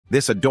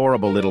This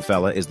adorable little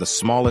fella is the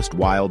smallest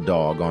wild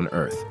dog on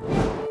Earth.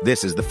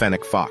 This is the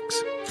Fennec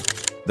Fox.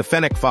 The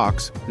Fennec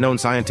Fox, known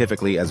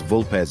scientifically as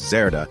Vulpes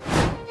zerda,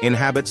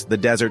 inhabits the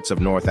deserts of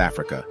North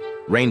Africa,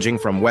 ranging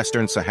from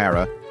Western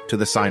Sahara to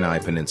the Sinai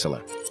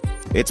Peninsula.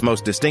 Its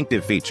most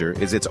distinctive feature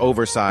is its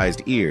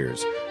oversized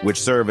ears, which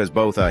serve as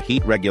both a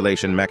heat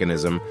regulation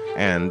mechanism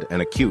and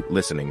an acute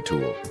listening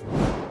tool.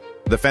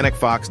 The Fennec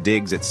Fox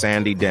digs its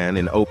sandy den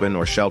in open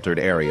or sheltered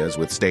areas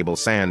with stable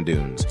sand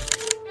dunes.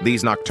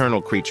 These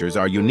nocturnal creatures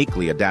are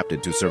uniquely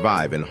adapted to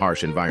survive in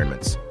harsh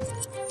environments.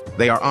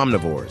 They are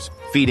omnivores,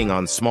 feeding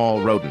on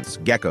small rodents,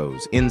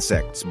 geckos,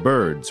 insects,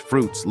 birds,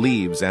 fruits,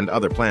 leaves, and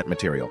other plant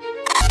material.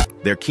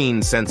 Their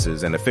keen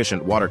senses and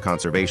efficient water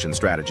conservation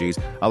strategies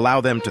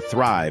allow them to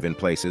thrive in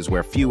places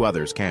where few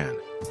others can.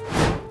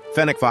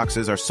 Fennec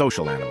foxes are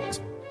social animals,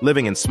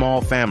 living in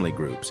small family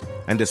groups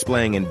and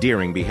displaying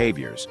endearing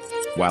behaviors.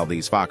 While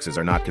these foxes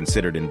are not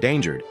considered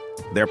endangered,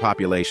 their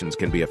populations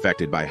can be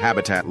affected by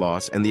habitat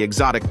loss and the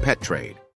exotic pet trade.